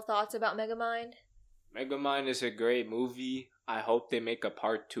final thoughts about Megamind? Megamind is a great movie. I hope they make a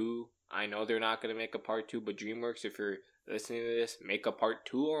part 2. I know they're not going to make a part 2, but DreamWorks, if you're listening to this, make a part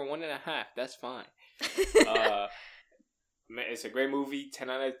 2 or 1.5. That's fine. It's a great movie, 10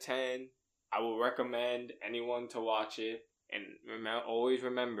 out of 10. I will recommend anyone to watch it. And always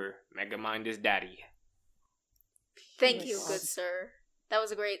remember, Megamind is daddy. Thank you, good sir. That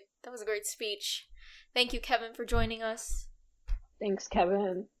was a great speech. Thank you, Kevin, for joining us. Thanks,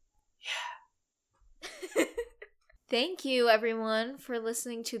 Kevin. Yeah. Thank you, everyone, for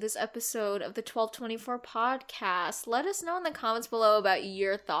listening to this episode of the 1224 podcast. Let us know in the comments below about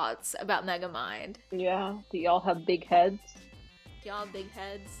your thoughts about Megamind. Yeah, do y'all have big heads? Do y'all have big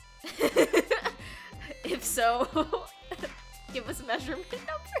heads? If so, give us measurement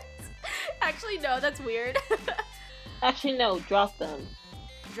numbers. Actually, no, that's weird. Actually, no, drop them.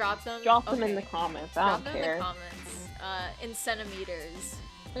 Drop them? Drop them in the comments. I don't care. Drop them in the comments. In centimeters.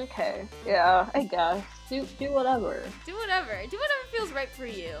 Okay. Yeah, I guess. Do whatever. Do whatever feels right for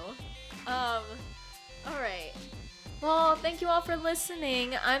you. Alright. Well, thank you all for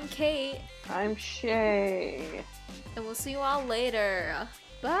listening. I'm Kate. I'm Shay. And we'll see you all later.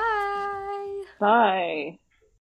 Bye! Bye.